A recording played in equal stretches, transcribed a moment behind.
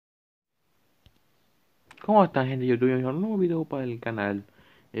¿Cómo están, gente? Yo tuve un nuevo video para el canal.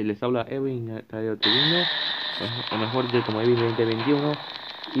 Les habla Evin Tario Trevino, o mejor de como Evin 2021.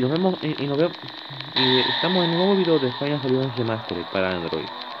 Y nos vemos, y estamos en un nuevo video de España salió en REMASTERED para Android,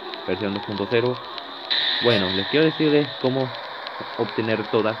 versión 2.0. Bueno, les quiero decirles cómo obtener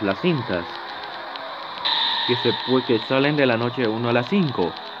todas las cintas que salen de la noche 1 a las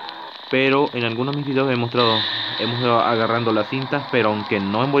 5. Pero en algunos de mis videos hemos ido agarrando las cintas, pero aunque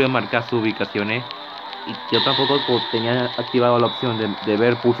no hemos podido marcar sus ubicaciones. Y yo tampoco tenía activado la opción de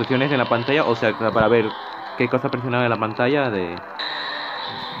ver pulsaciones en la pantalla, o sea, para ver qué cosa presionaba en la pantalla de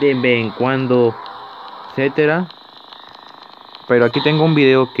vez en cuando, etcétera. Pero aquí tengo un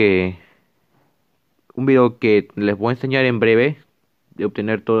video que les voy a enseñar en breve de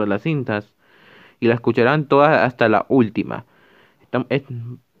obtener todas las cintas y las escucharán todas hasta la última. Es-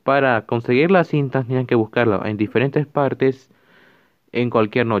 para conseguir las cintas tienen que buscarlas en diferentes partes en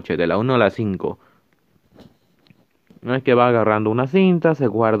cualquier noche, de la 1 a la 5. No es que va agarrando una cinta, se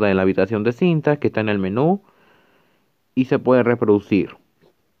guarda en la habitación de cintas que está en el menú y se puede reproducir.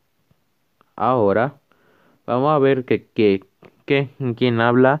 Ahora vamos a ver quién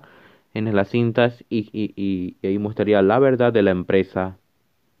habla en las cintas y ahí mostraría la verdad de la empresa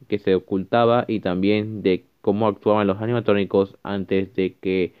que se ocultaba y también de cómo actuaban los animatrónicos antes de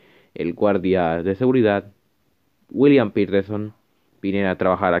que el guardia de seguridad, William Peterson, viniera a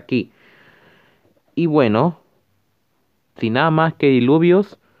trabajar aquí. Y bueno, sin nada más que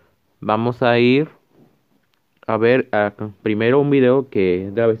diluvios, vamos a ir a ver primero un video que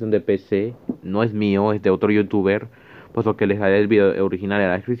es de la versión de PC, no es mío, es de otro youtuber, puesto que les daré el video original en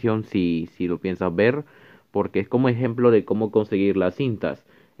la descripción si lo piensas ver, porque es como ejemplo de cómo conseguir las cintas.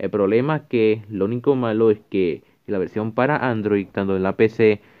 El problema es que lo único malo es que la versión para Android, tanto en la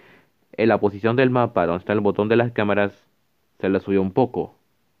PC, en la posición del mapa donde está el botón de las cámaras, se la subió un poco,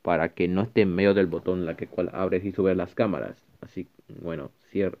 para que no esté en medio del botón la que cual abres y subes las cámaras. Así, bueno,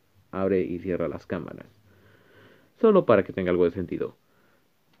 abre y cierra las cámaras solo para que tenga algo de sentido.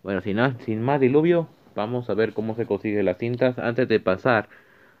 Bueno, sin más diluvio, vamos a ver cómo se consigue las cintas antes de pasar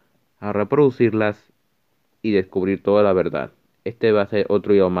a reproducirlas y descubrir toda la verdad. Este va a ser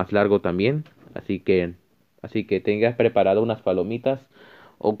otro video más largo también, así que tengas preparado unas palomitas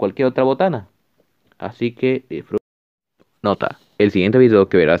o cualquier otra botana. Así que disfruta. Nota, el siguiente video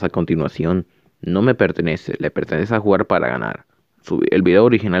que verás a continuación no me pertenece, le pertenece a Jugar Para Ganar. El video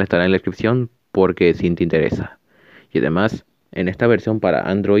original estará en la descripción porque si te interesa. Y además, en esta versión para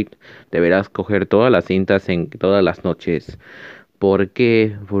Android deberás coger todas las cintas en todas las noches. ¿Por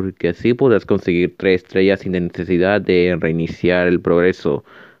qué? Porque así podrás conseguir 3 estrellas sin necesidad de reiniciar el progreso.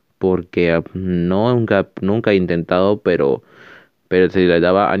 Porque nunca he intentado, pero si le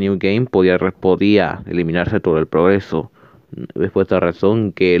daba a New Game podía eliminarse todo el progreso. Es por esta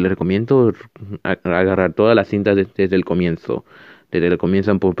razón que les recomiendo agarrar todas las cintas desde el comienzo, desde que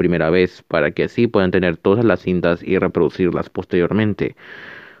comienzan por primera vez, para que así puedan tener todas las cintas y reproducirlas posteriormente,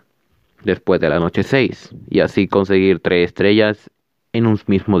 después de la noche 6, y así conseguir 3 estrellas en un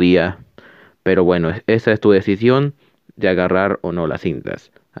mismo día. Pero bueno, esa es tu decisión de agarrar o no las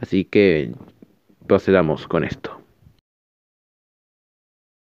cintas. Así que procedamos con esto.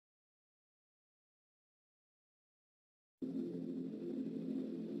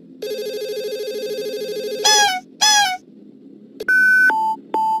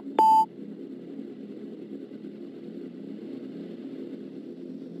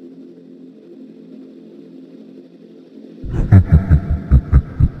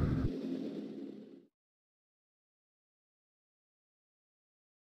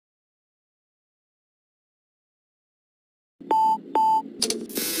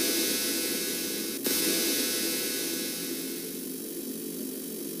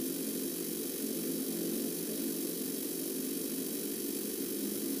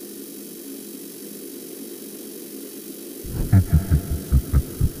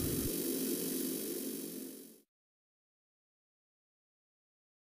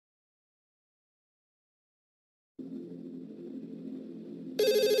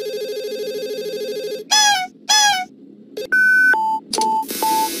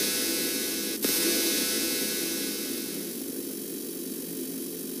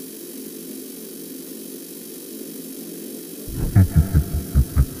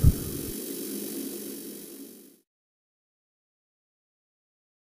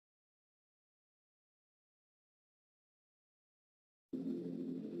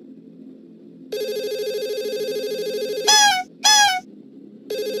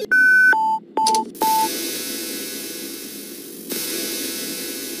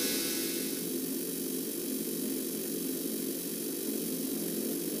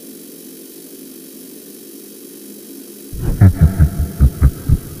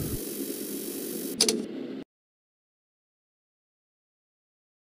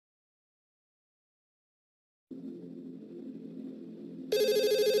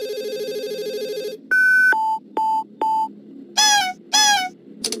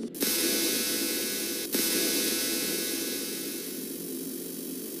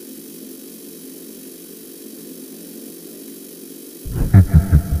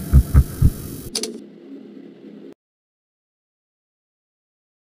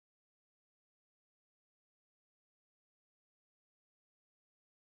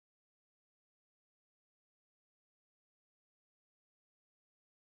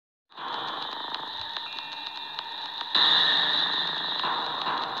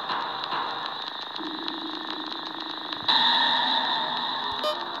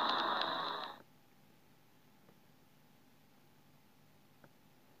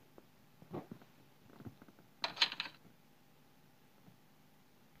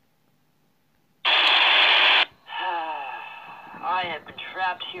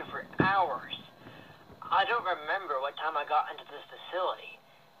 trapped here for hours. I don't remember what time I got into this facility.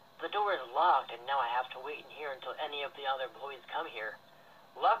 The door is locked, and now I have to wait in here until any of the other employees come here.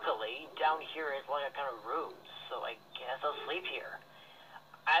 Luckily, down here is like a kind of room, so I guess I'll sleep here.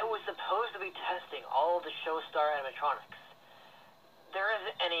 I was supposed to be testing all of the Showstar animatronics. There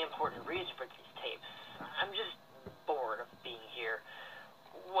isn't any important reason for these tapes. I'm just bored of being here.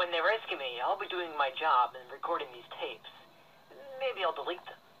 When they rescue me, I'll be doing my job and recording these tapes. Maybe I'll delete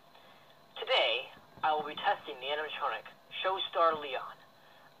them. Today, I will be testing the animatronic Showstar Leon.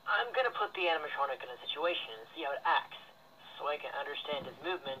 I'm gonna put the animatronic in a situation and see how it acts, so I can understand his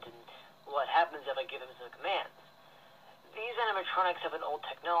movement and what happens if I give him some commands. These animatronics have an old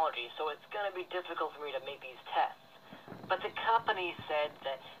technology, so it's gonna be difficult for me to make these tests. But the company said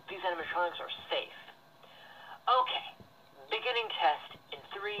that these animatronics are safe. Okay, beginning test in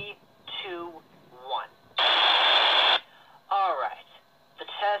 3, 2, 1. Alright, the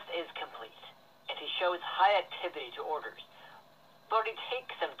test is complete, and he shows high activity to orders. But he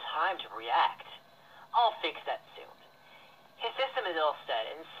takes some time to react. I'll fix that soon. His system is all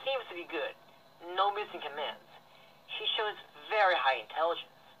set and seems to be good. No missing commands. He shows very high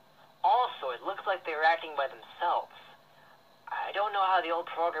intelligence. Also, it looks like they're acting by themselves. I don't know how the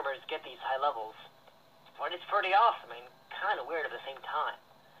old programmers get these high levels, but it's pretty awesome and kind of weird at the same time.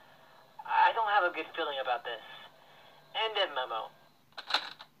 I don't have a good feeling about this. End of memo.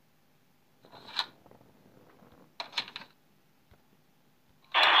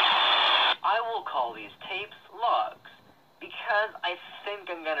 I will call these tapes logs, because I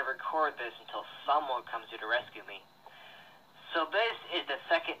think I'm gonna record this until someone comes here to rescue me. So this is the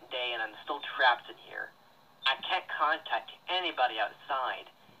second day and I'm still trapped in here. I can't contact anybody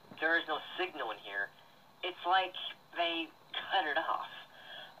outside. There is no signal in here. It's like they cut it off.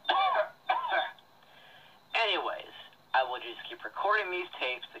 Anyways, I will just keep recording these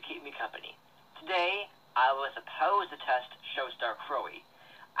tapes to keep me company. Today, I was supposed to test Showstar Crowy.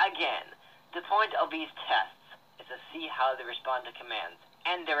 Again, the point of these tests is to see how they respond to commands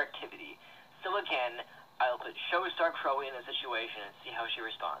and their activity. So again, I'll put Showstar Crowy in a situation and see how she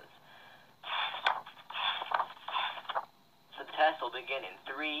responds. So the test will begin in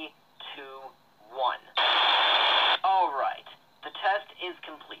 3, 2, 1. Alright, the test is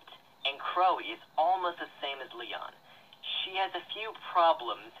complete, and Crowy is almost the same as Leon. She has a few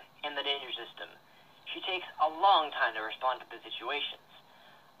problems in the danger system. She takes a long time to respond to the situations.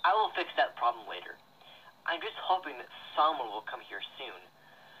 I will fix that problem later. I'm just hoping that someone will come here soon.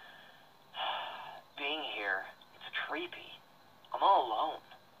 Being here, it's creepy. I'm all alone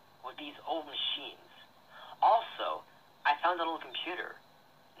with these old machines. Also, I found a little computer.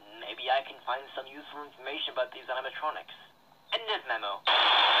 Maybe I can find some useful information about these animatronics. End of memo.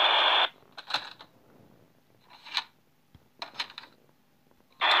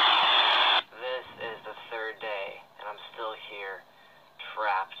 This is the third day, and I'm still here,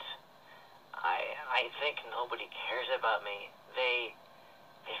 trapped. I think nobody cares about me. They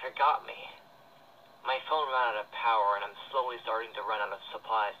forgot me. My phone ran out of power, and I'm slowly starting to run out of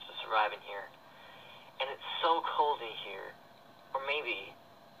supplies to survive in here. And it's so cold in here. Or maybe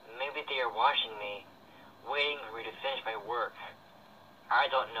they are watching me, waiting for me to finish my work. I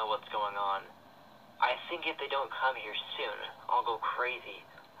don't know what's going on. I think if they don't come here soon, I'll go crazy.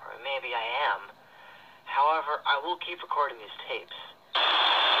 Or maybe I am. However, I will keep recording these tapes.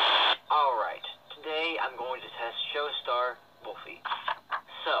 Alright, today I'm going to test Showstar Wolfie.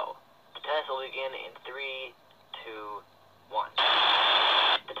 So, the test will begin in 3, 2, 1.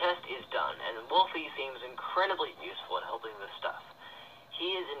 The test is done, and Wolfie seems incredibly useful in helping with stuff.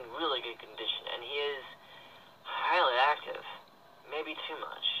 He is in really good condition, and he is highly active. Maybe too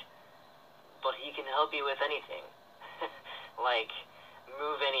much. But he can help you with anything. Like,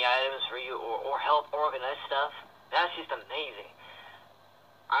 move any items for you, or help organize stuff. That's just amazing.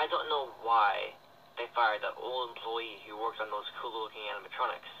 I don't know why they fired that old employee who worked on those cool-looking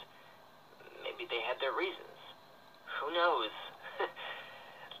animatronics. Maybe they had their reasons. Who knows?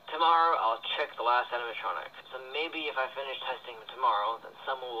 Tomorrow, I'll check the last animatronic. So maybe if I finish testing him tomorrow, then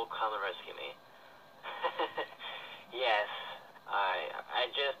someone will come and rescue me. Yes, I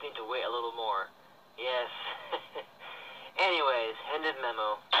just need to wait a little more. Yes. Anyways, end of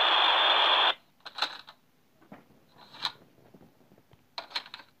memo.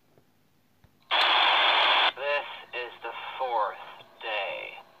 This is the 4th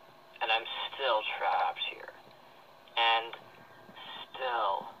day, and I'm still trapped here. And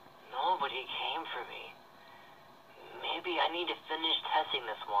still, nobody came for me. Maybe I need to finish testing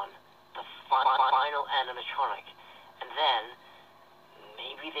this one, the final animatronic, and then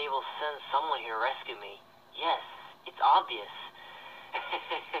maybe they will send someone here to rescue me. Yes, it's obvious.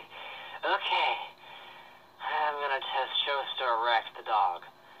 Okay. I'm gonna test Showstar Rex the dog.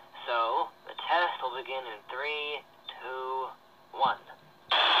 So, the test will begin in 3, 2, 1.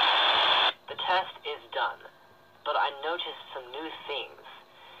 The test is done, but I noticed some new things.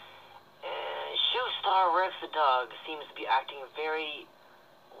 Showstar Rex the dog seems to be acting very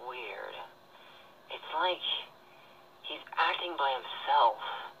weird. It's like he's acting by himself.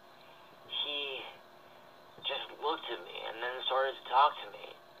 He just looked at me and then started to talk to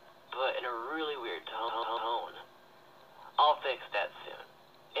me, but in a really weird tone. I'll fix that soon.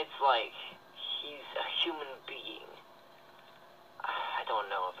 It's like he's a human being. I don't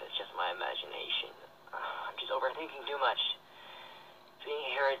know if it's just my imagination. I'm just overthinking too much.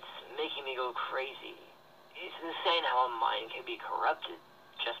 Being here, it's making me go crazy. It's insane how a mind can be corrupted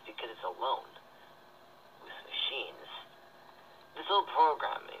just because it's alone with machines. This old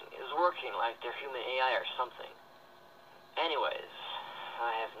programming is working like they're human AI or something. Anyways,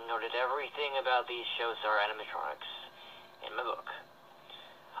 I have noted everything about these Showstar animatronics in my book.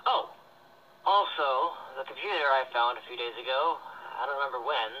 Oh, also, the computer I found a few days ago, I don't remember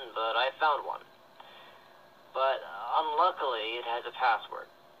when, but I found one. But unluckily, it has a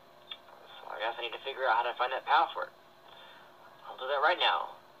password. So I guess I need to figure out how to find that password. I'll do that right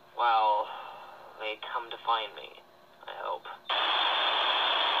now, while they come to find me, I hope.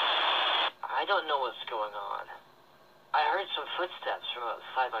 I don't know what's going on. I heard some footsteps from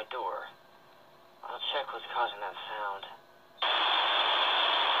outside my door. I'll check what's causing that sound.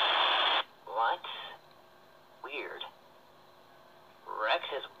 What? Weird. Rex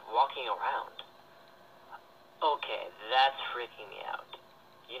is walking around. Okay, that's freaking me out.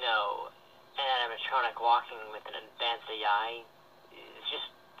 You know, an animatronic walking with an advanced AI is just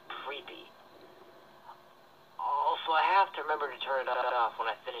creepy. Also, I have to remember to turn it off when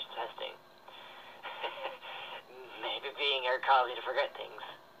I finish testing. Maybe being here caused me to forget things.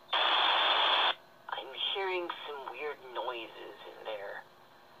 I'm hearing some weird noises in there.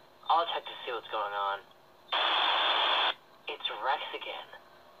 I'll check to see what's going on. It's Rex again.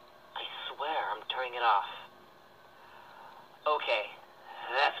 I swear I'm turning it off. Okay,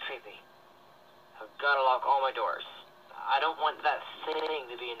 that's creepy. I've gotta lock all my doors. I don't want that thing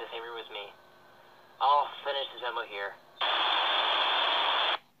to be in the same room as me. I'll finish this memo here.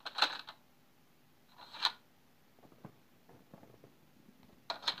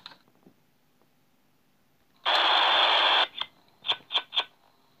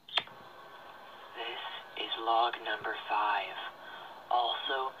 This is log number 5.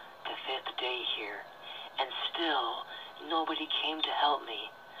 Also, the 5th day here. And still, nobody came to help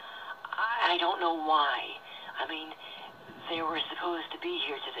me. I don't know why. I mean, they were supposed to be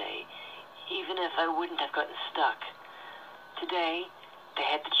here today, even if I wouldn't have gotten stuck. Today, they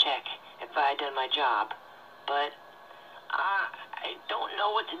had to check if I had done my job, but I don't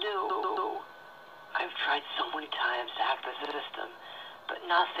know what to do. I've tried so many times to hack the system, but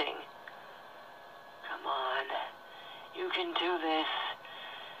nothing. Come on, you can do this.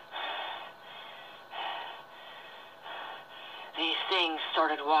 These things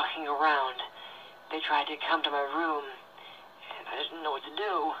started walking around. They tried to come to my room, and I didn't know what to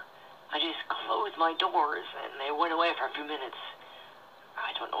do. I just closed my doors, and they went away for a few minutes.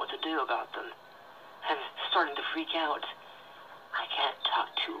 I don't know what to do about them. I'm starting to freak out. I can't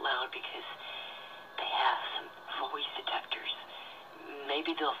talk too loud because they have some voice detectors.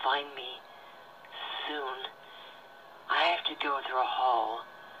 Maybe they'll find me soon. I have to go through a hall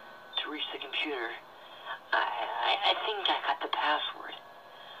to reach the computer. I think I got the password.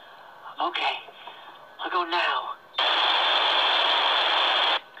 Okay, I'll go now.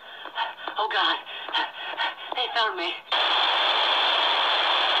 Oh God, they found me.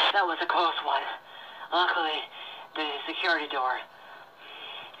 That was a close one. Luckily, the security door.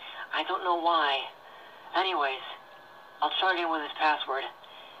 I don't know why. Anyways, I'll try again with this password,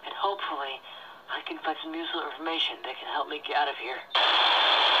 and hopefully I can find some useful information that can help me get out of here.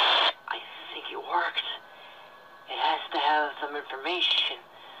 I think it worked. It has to have some information.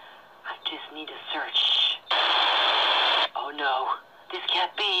 I just need to search. Oh no, this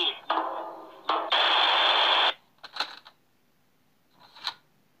can't be.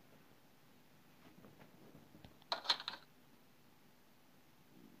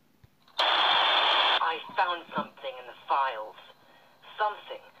 I found something in the files.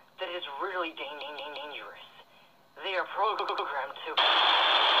 Something that is really dangerous. They are programmed to...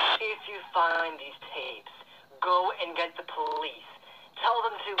 If you find these tapes, go and get the police. Tell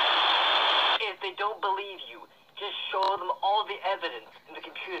them to... If they don't believe you, just show them all the evidence in the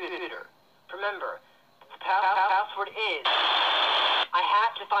computer. Remember, the password is... I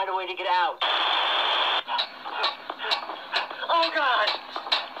have to find a way to get out. Oh God!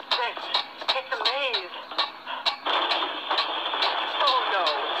 It's a maze. Oh no!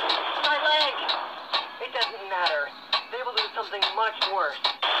 My leg! It doesn't matter. They will do something much worse.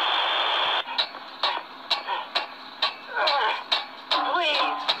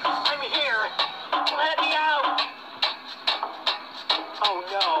 Please! I'm here! Let me out! Oh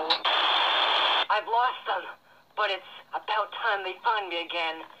no! I've lost them, but it's about time they find me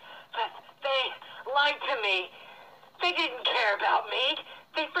again. But they lied to me. They didn't care about me.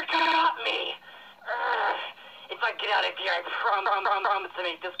 They forgot me. If I get out of here, I promise to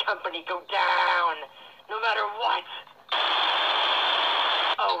make this company go down, no matter what.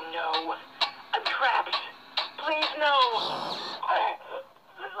 Oh no, I'm trapped. Please no.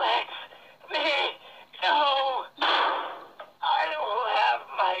 Let me go. I will have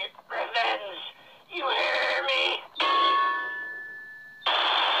my revenge. You hear me?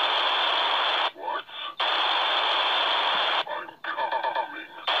 What? I'm coming.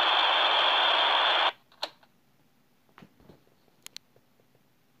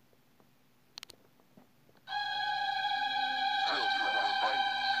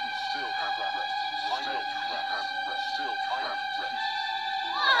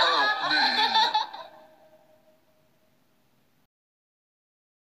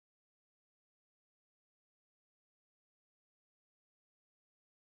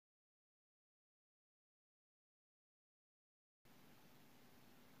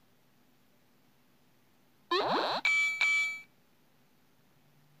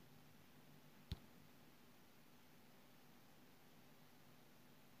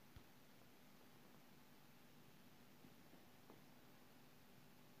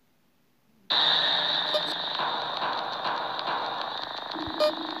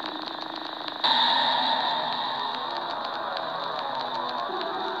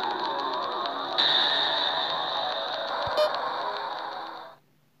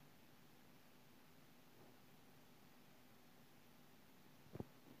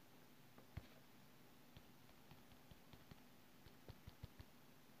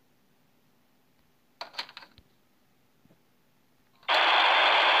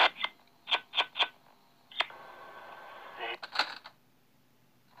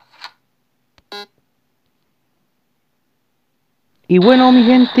 Y bueno, mi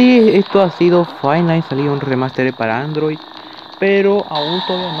gente, esto ha sido Final. Salió un remaster para Android, pero aún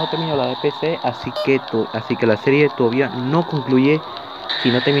todavía no termino la de PC, así que la serie todavía no concluye si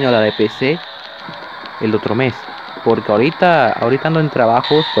no termino la de PC el otro mes. Porque ahorita ando en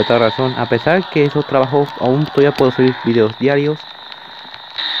trabajos, por esta razón, a pesar que esos trabajos aún todavía puedo subir videos diarios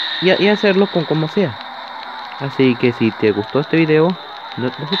y hacerlo con como sea. Así que si te gustó este video, no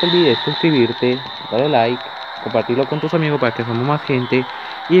se te olvide suscribirte, darle like, compartirlo con tus amigos para que somos más gente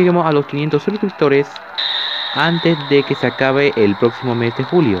y lleguemos a los 500 suscriptores antes de que se acabe el próximo mes de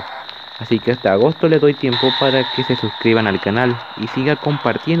julio. Así que hasta agosto le doy tiempo para que se suscriban al canal y siga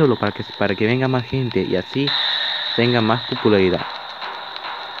compartiéndolo para que venga más gente y así tenga más popularidad.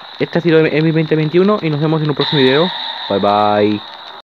 Este ha sido mi 2021 y nos vemos en un próximo video. Bye bye.